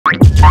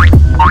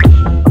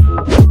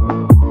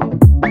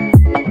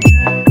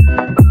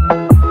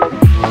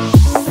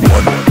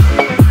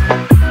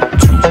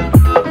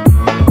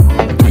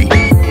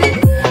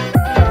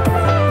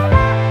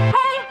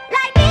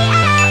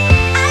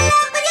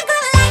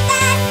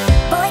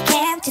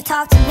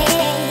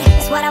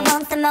what I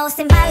want the most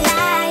in my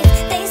life.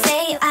 They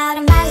say you're out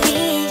of my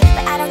league,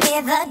 but I don't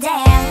give a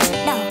damn.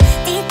 No,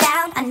 deep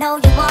down I know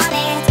you want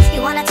it.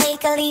 You wanna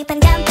take a leap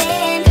and jump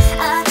in.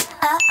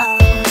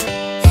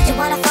 You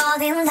wanna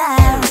fall in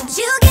love.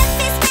 You get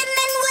me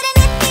spinning, wouldn't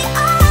it be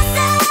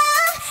awesome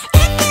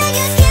if you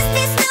just kiss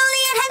me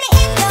slowly and have me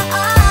in your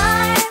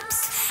arms?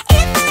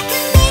 If I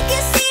could make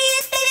you see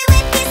it, baby,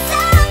 would be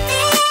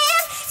something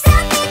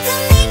to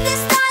make the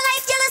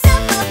starlight jealous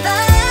up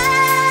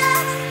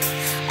above.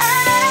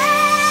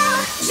 Oh,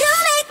 you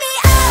make me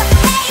up,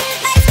 hey,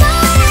 lights go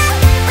out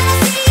when I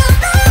see you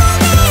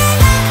moving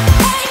up,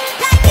 hey,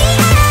 light me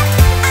up.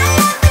 I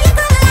love when you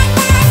go like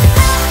that.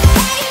 Oh,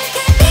 hey,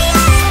 could be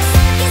us,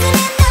 kissing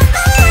in the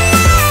moonlight.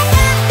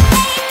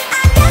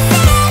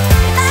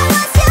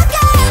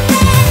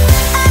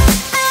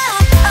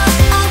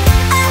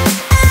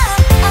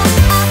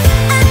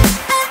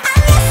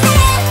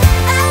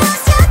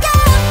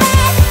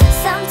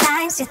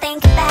 Sometimes you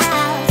think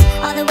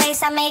about all the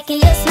ways I'm making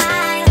you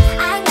smile.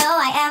 I know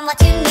I am what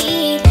you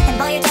need, and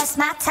boy, you're just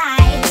my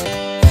type.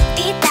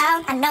 Deep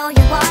down, I know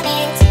you want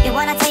it. You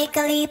wanna take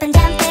a leap and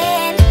jump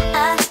in.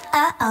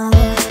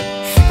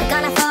 We're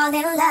gonna fall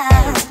in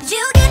love.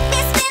 You get me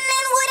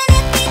spinning, wouldn't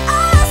it be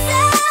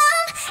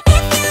awesome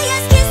if you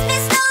just kiss me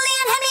slowly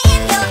and have me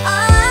in your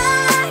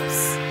arms?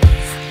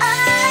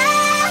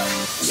 Oh,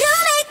 you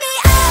make me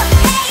up,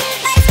 hey,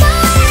 lights go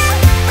out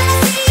when I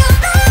see you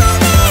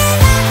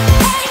moving up,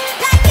 hey,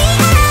 light me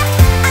up.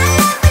 I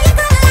love when you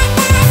go like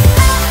that.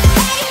 Oh,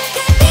 hey,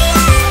 could be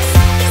us,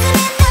 kissing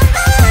in the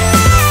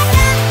moonlight.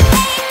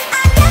 Hey,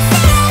 I'm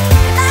guessing if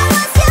I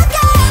was your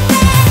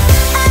girlfriend.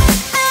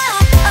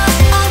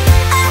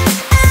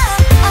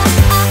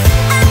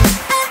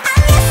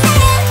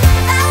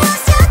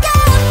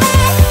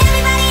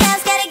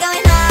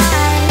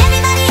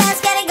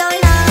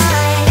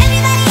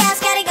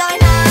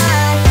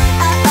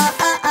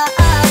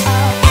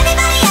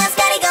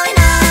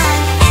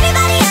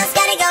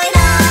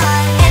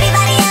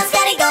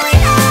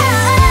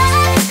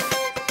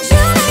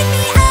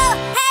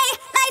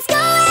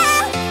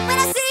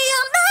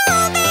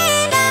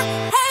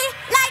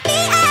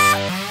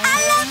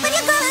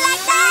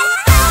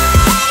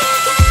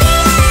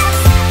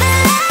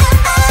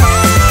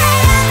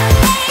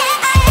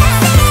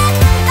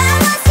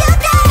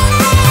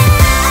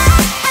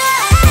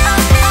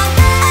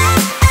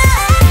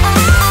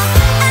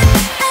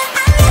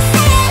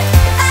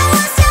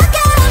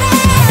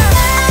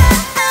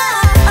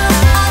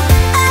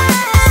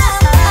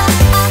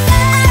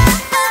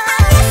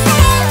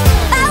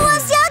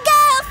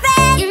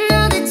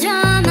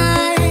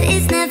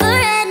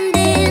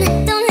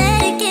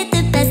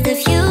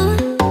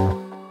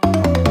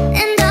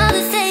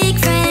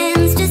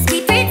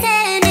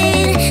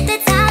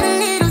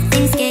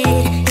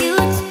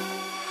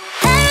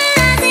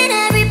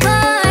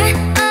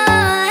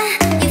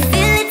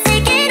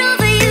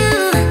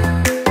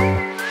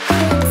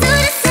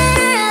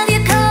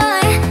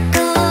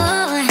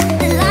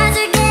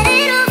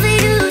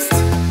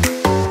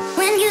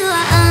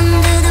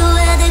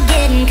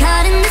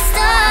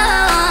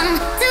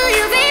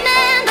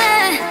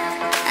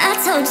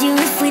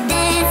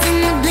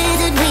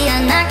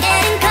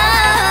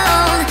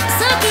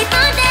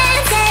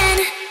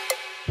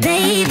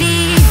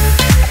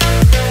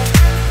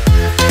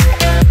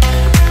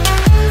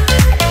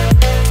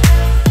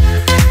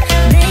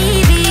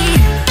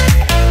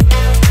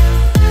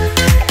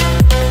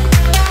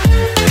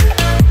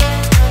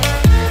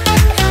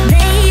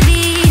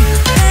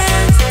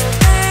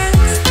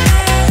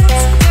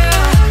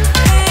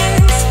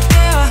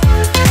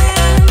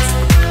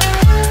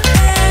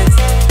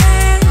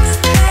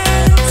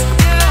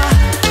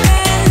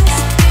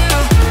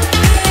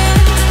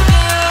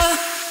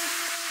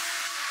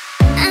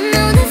 I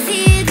know the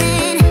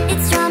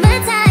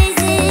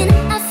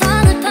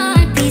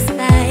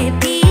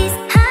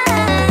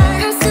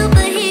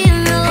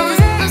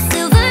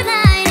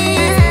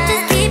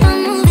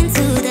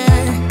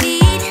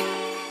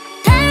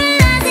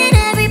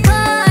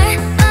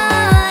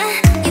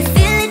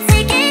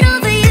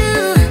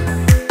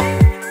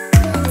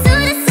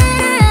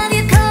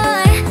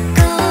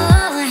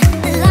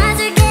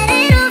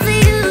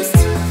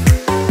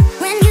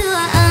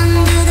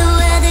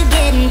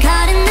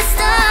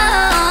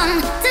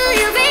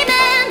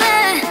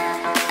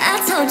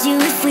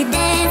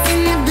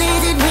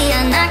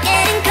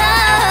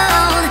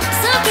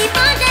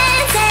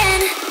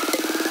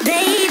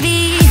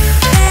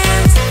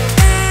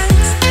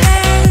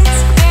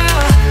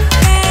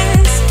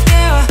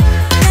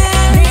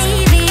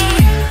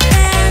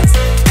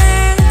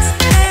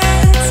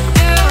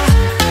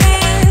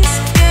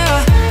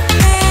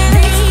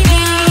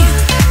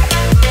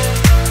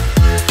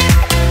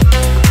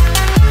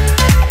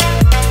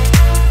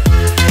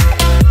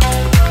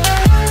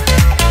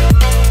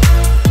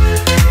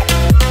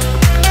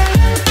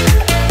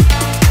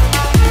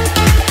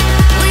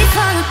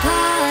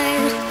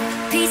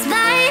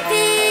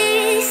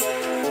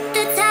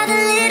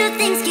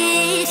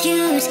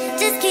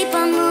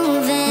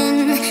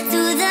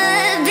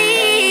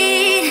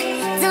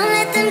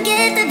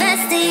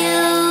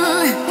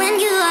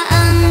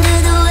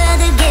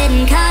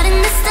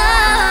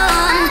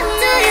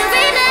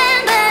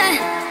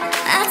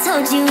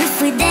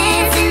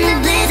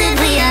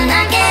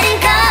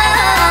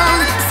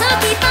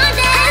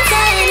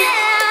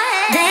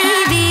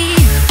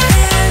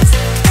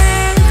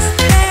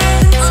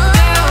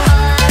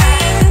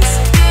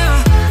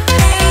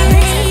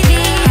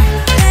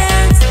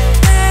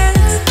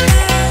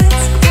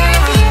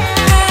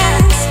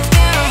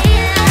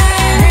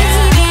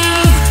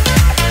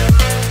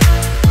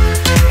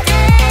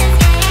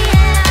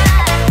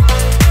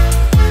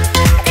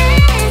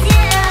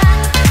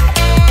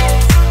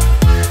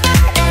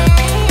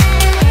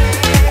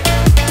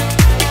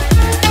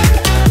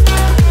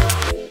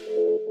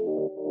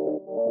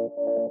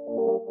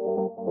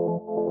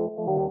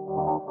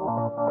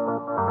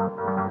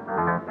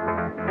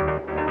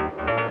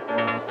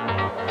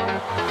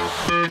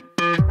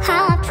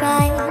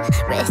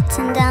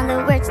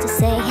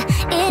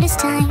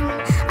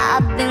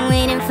I've been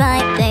waiting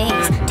 5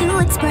 days to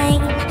explain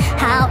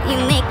how you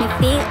make me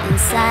feel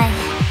inside.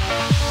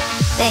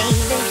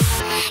 Baby,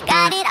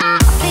 got it all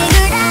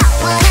figured out,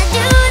 wanna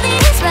do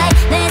this right.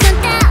 There's no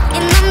doubt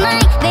in my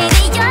mind,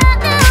 baby, you're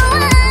the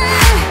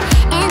one.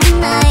 And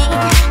tonight,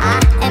 I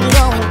am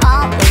going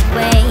all the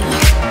way.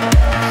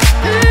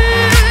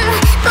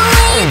 But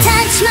when you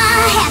touch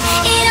my hand,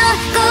 it all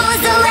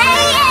goes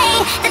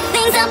away. The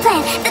things I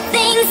planned, the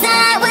things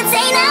I would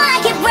say, now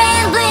I keep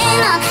rambling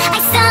on. I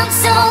sound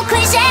so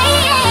cliche.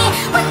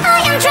 What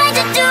I am trying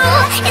to do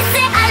is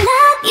say I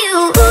love you.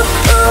 Ooh,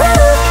 ooh,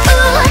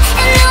 ooh.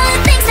 And all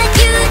the things that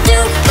you do,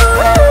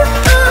 ooh,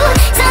 ooh.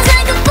 Sounds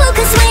like a fool,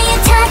 'cause when you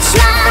touch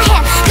my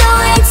hand, the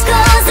words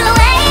goes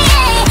away.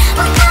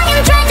 What I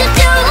am trying to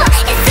do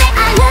is say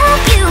I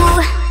love you.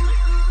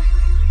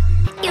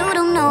 You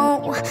don't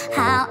know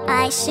how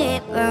I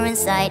shiver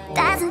inside.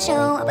 Doesn't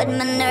show, but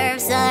my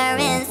nerves are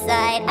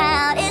inside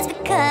out. It's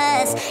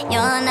because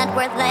you're not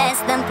worth less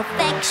than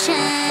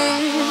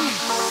perfection.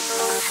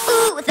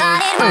 Ooh,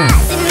 thought it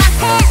was in my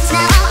pants,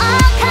 now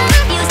I'm all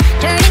confused.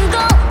 Turning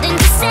gold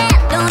into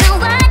sand, don't know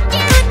what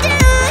you do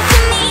to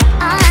me.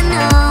 All I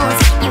know is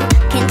you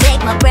can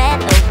take my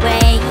breath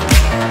away.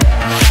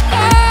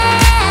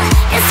 Yeah,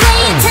 'cause when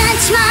you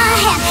touch my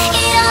hand,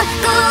 it all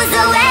goes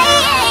away.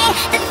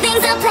 The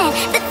things I planned,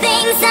 the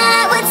things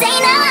I would say,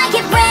 now I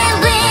keep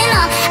rambling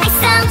on. I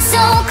sound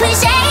so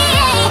cliche.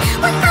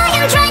 What I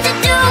am trying to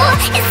do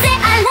is say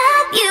I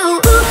love you.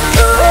 Ooh,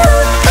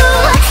 ooh,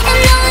 ooh.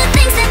 And all the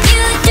things that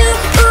you do,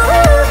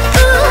 ooh,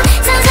 ooh.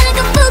 Sounds like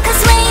a fool,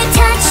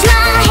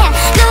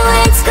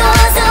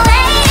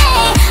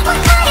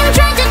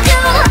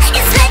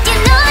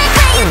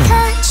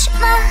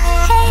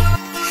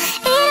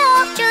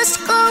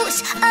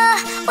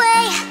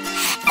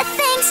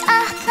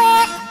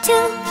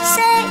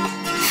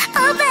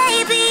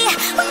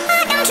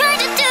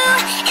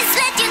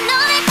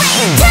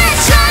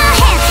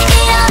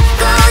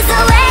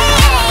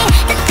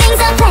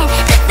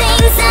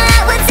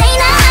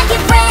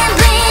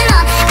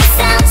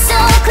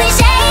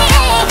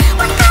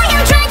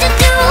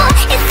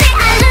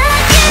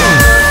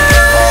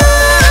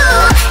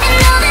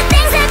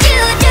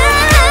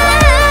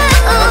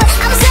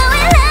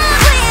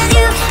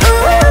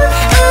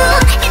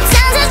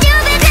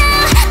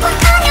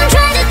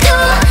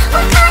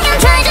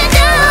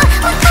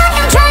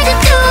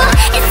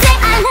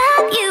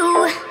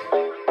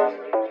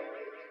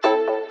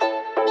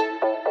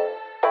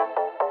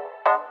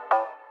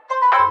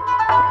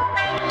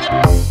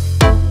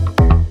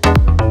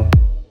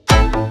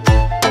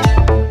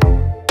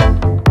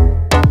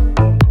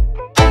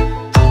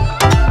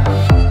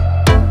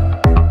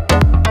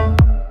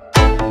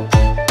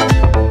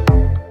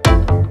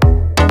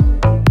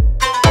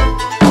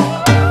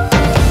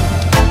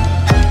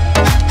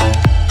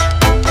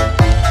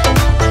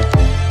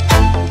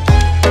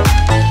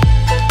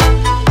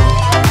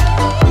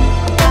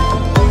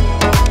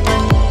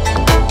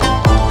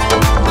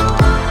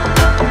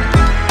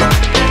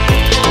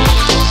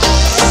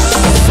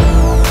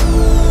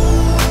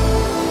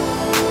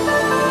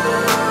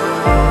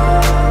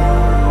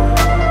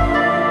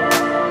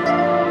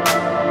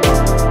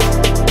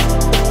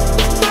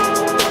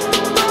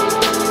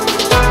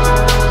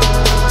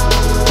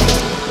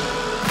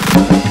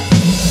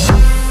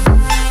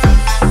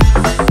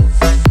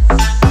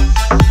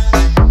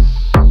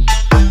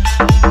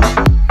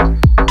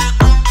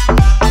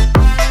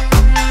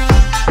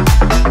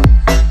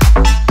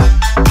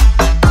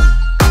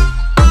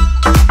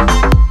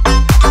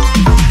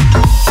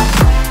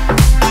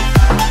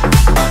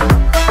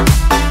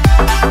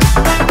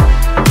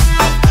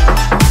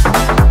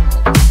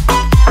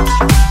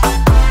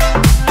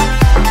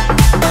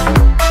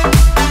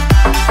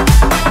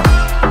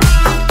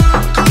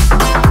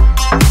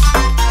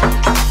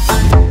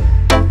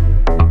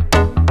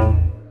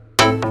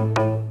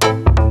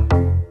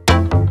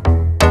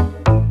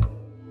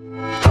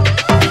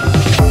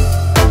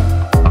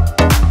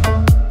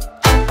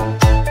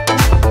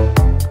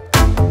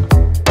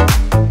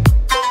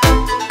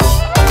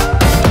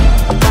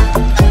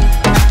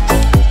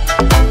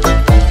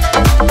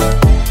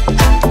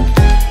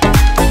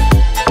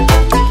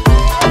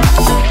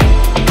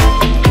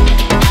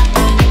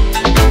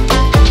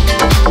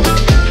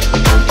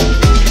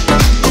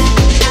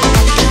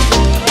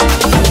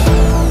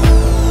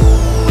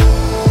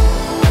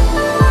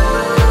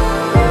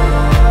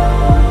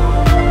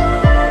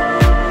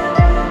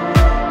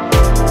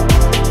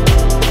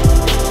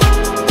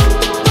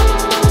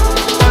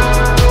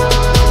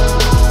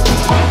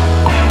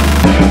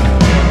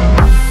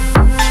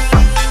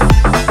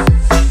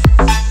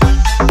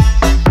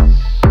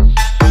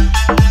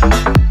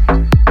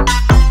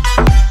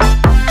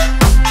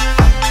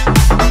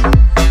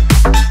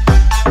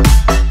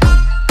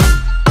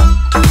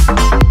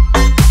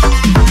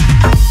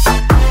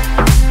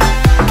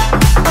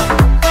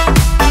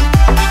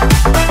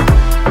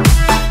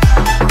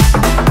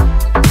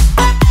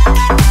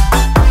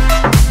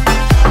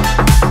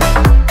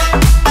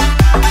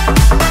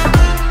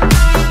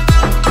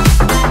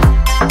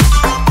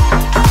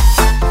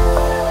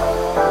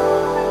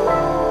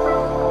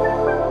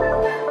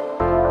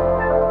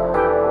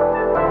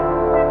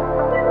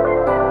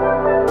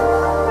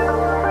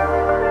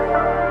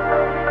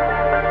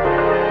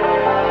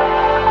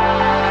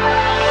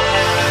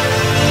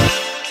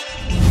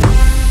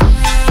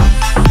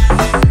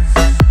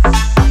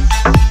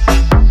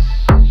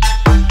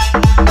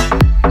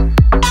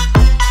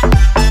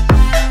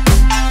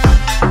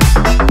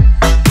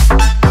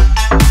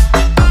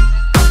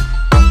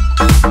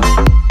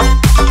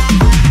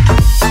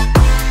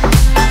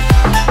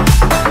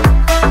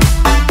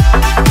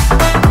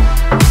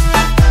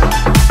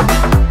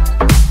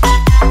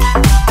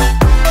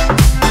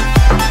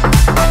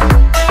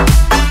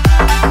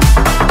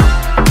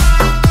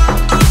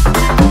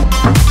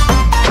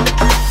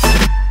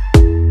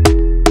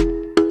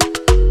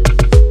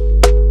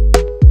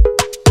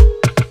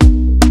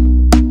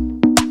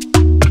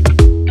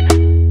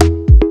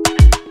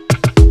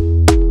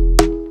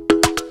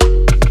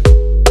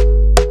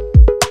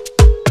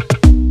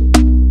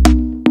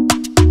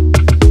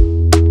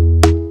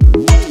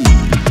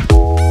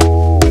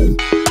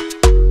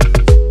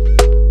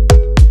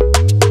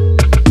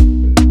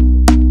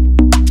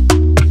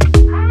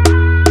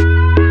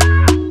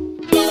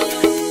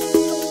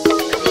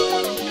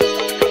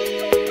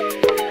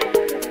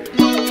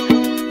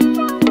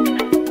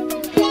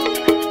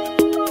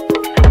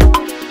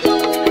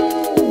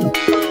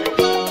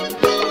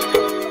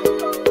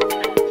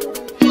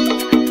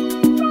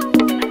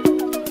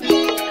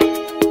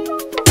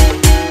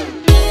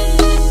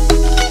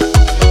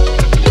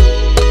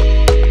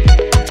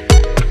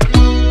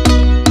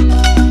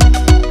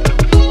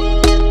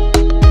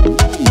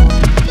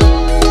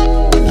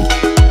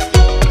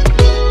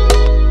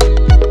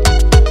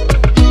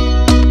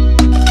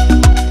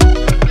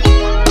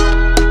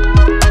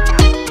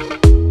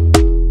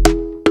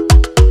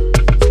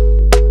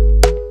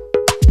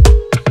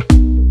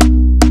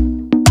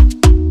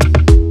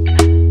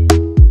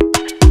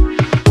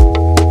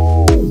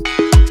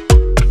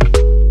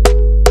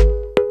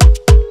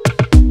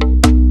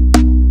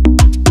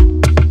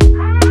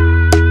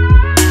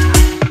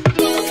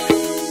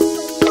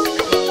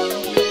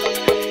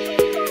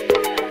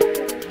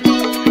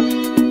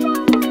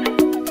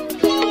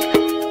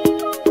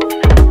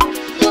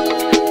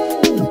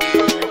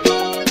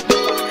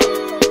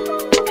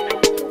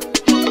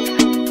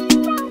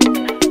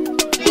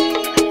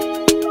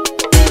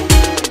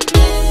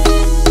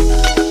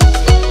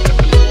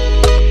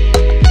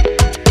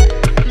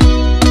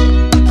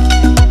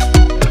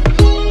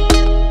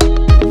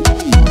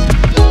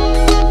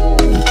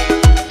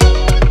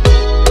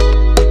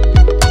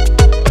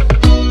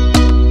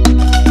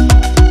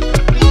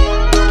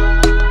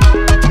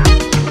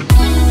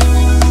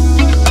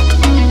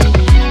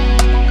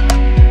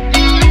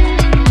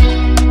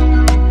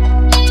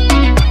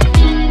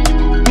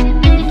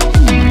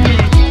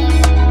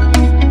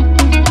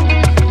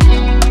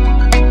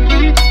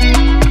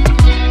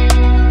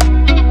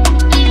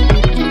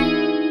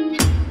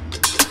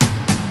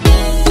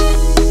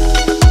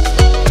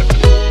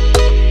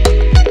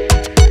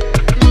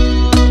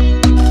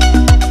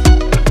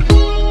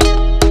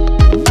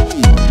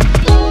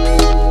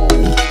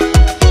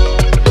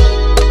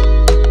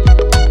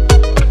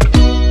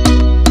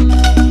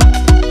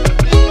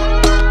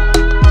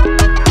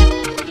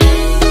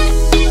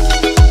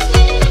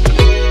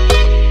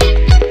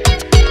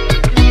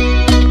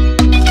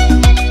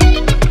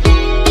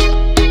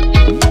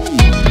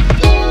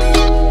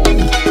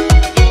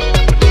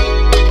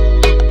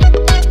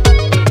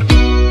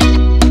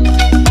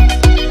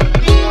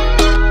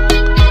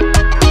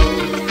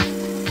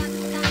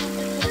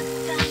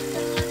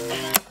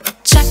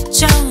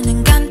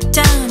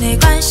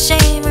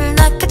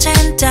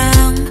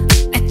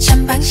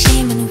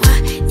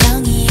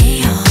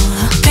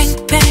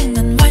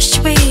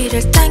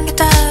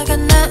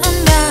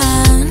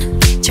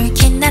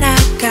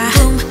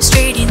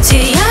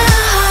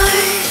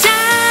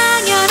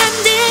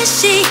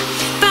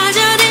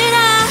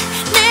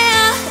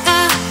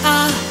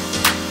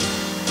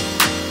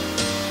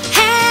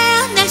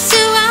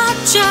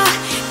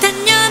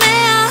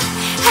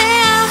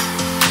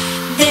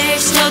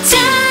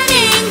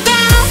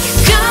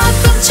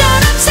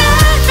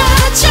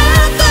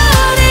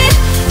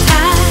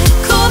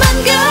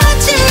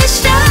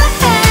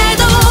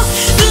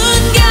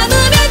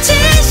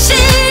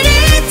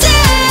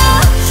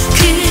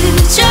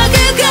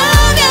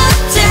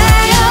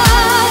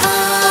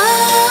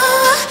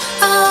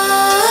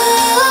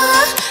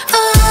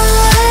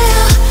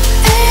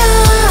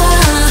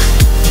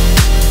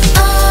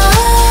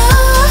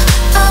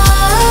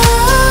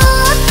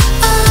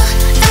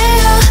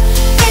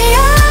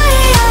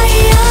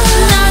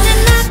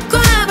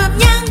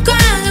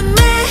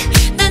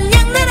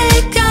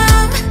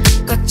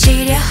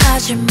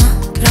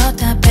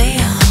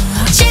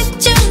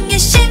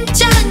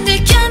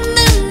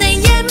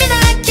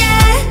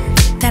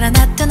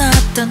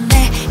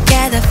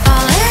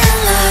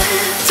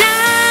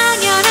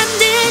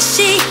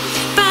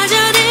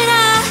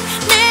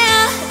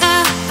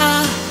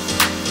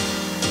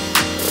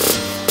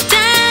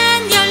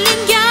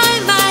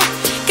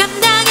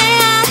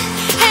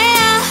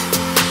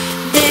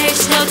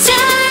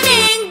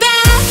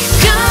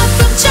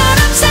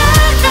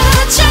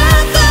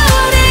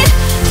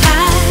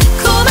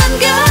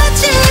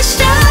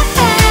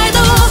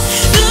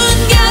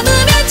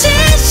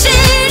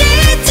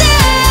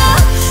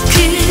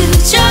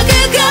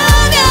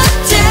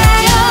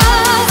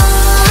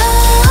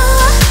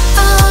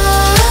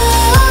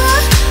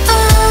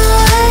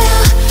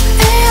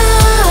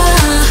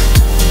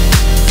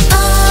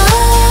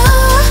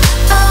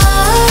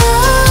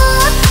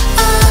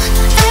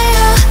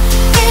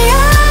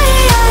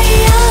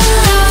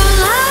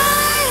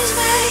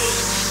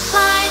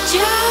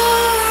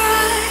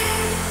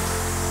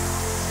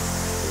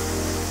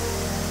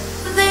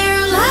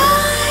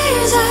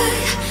 flowers are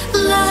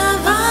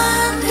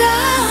lavender.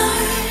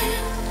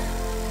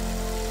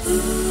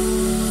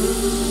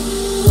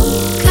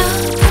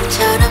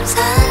 감동처럼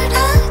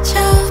사라져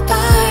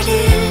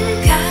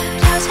버릴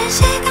가려진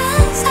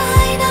시간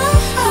사이 no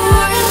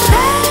more.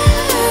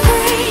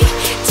 Every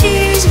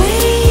tears we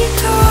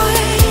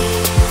cry.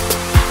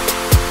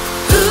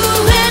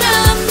 후회는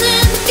없는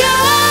걸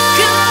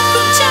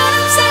거품처럼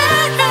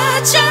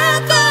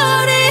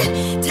사라져버릴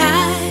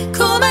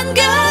달콤한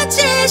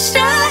거짓이라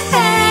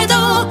해도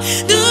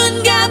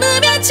눈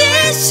감으면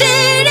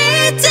진실이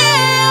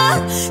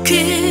되어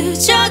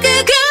그저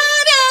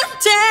그거면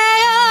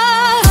돼요.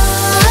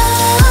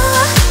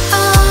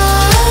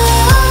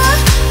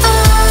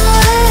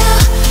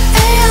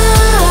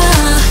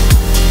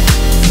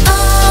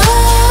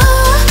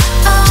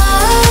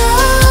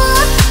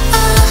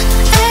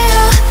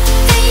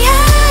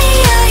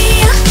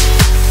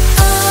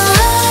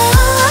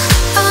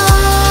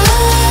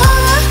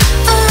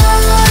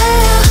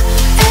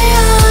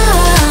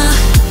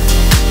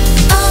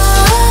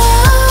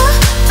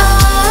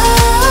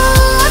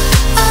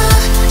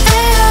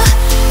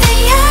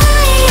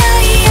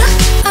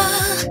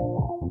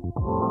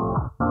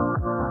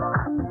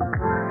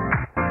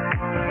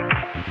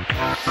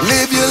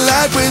 Live your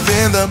life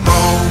within the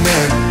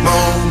moment,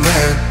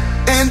 moment.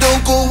 And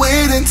don't go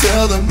wait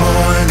until the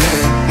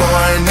morning,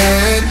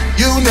 morning.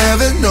 You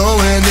never know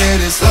when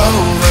it is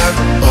over,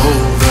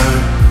 over.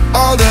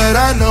 All that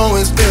I know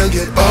is we'll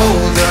get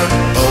older,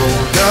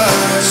 older.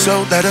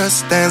 So let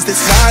us dance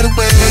this night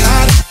away.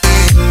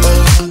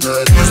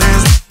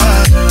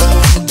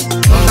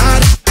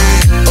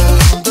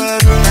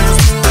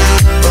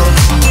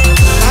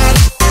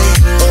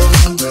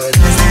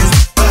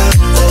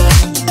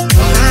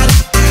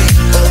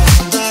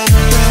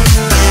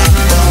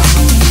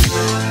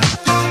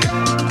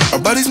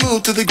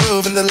 To the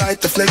groove and the light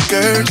that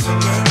flickers.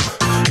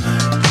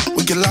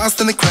 We get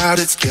lost in the crowd,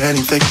 it's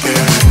getting thicker.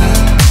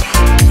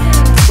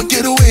 We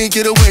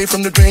get away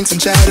from the drinks and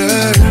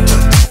chatter.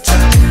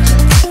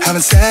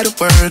 Haven't said a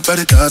word, but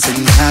it doesn't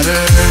matter.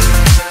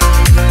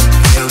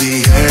 Feel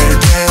the air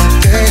get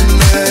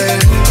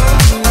thinner.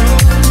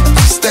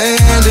 I'm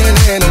standing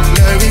in a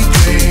blurry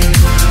dream.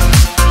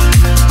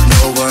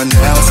 No one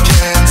else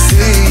can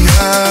see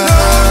us.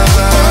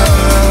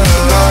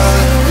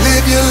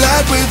 Live your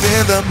life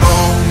within the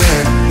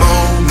moment,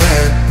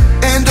 moment.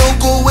 And don't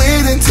go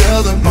wait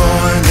until the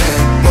morning,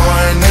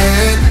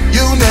 morning.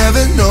 You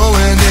never know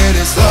when it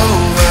is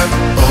over,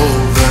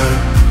 over.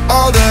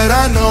 All that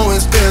I know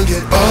is we'll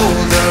get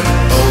older,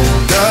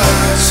 older.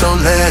 So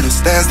let us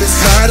dance this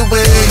night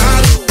away.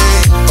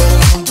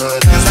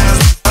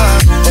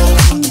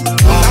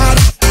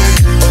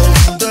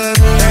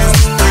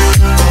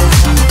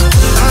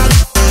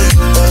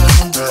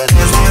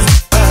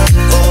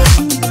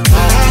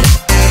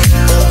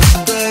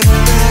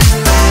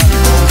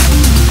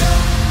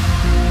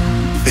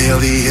 Feel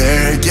the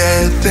air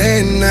get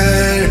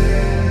thinner.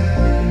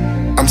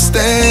 I'm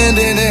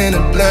standing in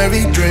a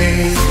blurry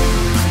dream.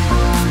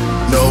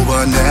 No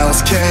one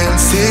else can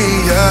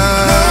see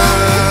us.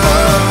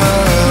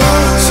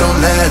 So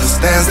let us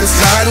dance this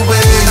night away.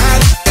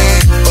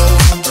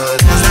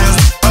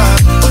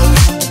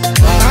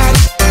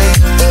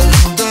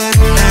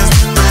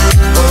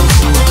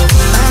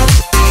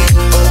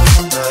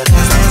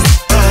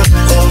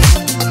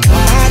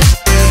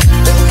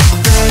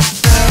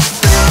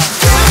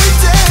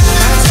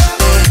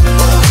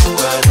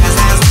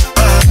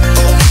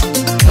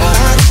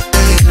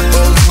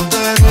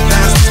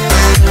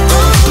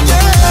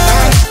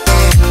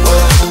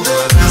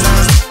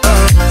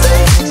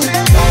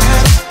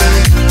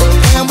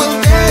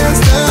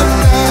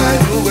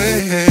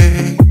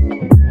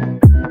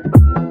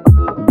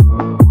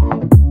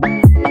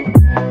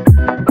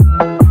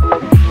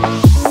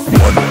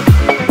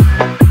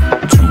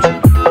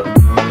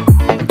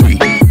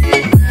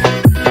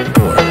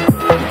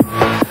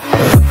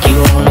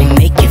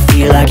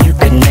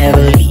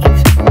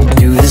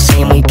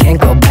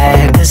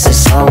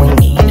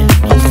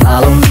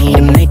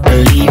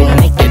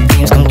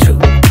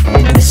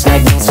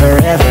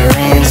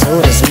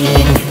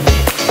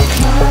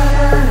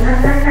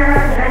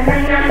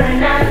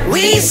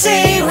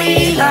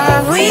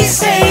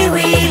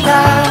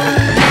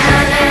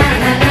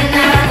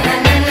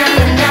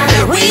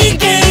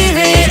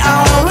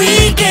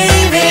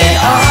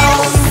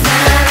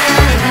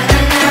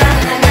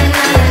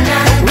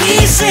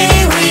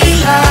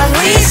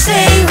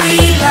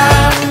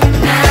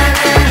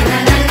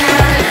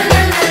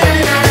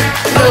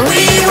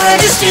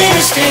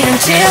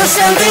 Until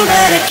something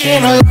better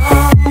came along.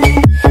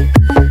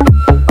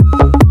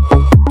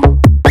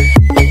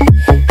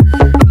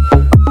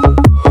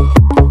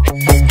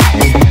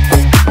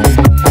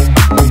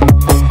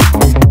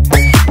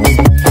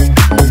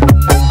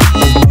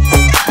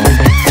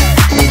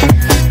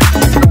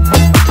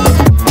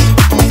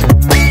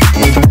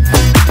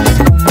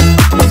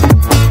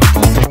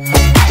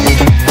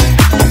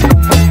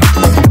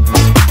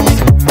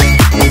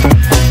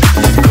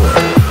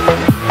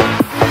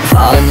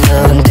 Fall in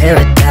love and tear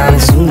it down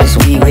as soon as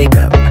we wake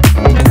up.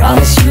 Promise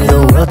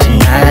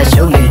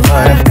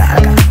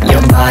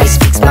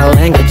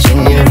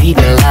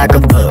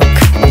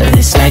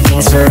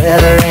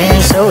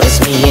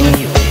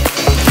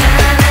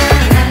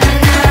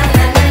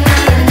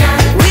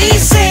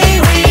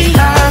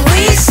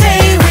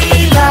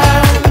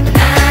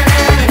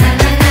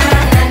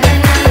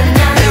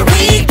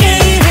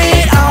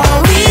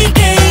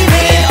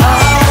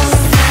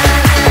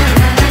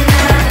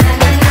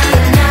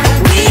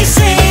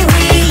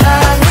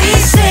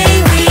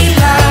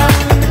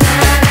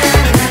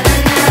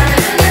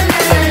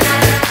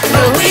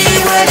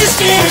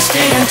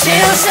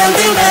feel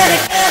something better.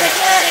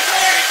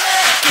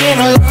 Came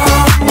along.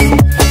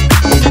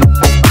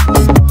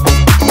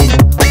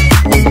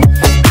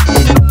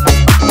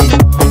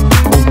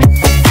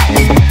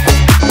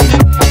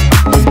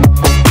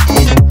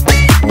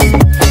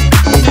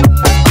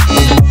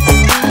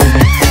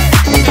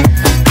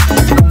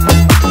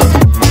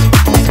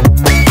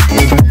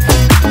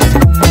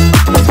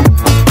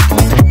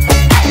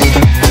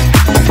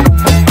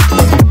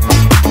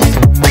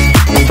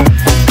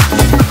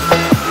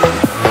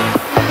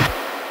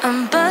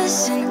 I'm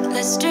buzzing,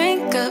 let's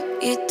drink up.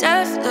 Your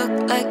death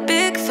look like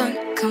big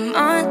fun. Come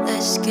on,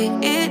 let's get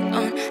it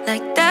on.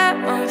 Like that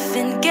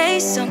Marvin Gaye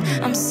song.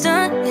 I'm stunned.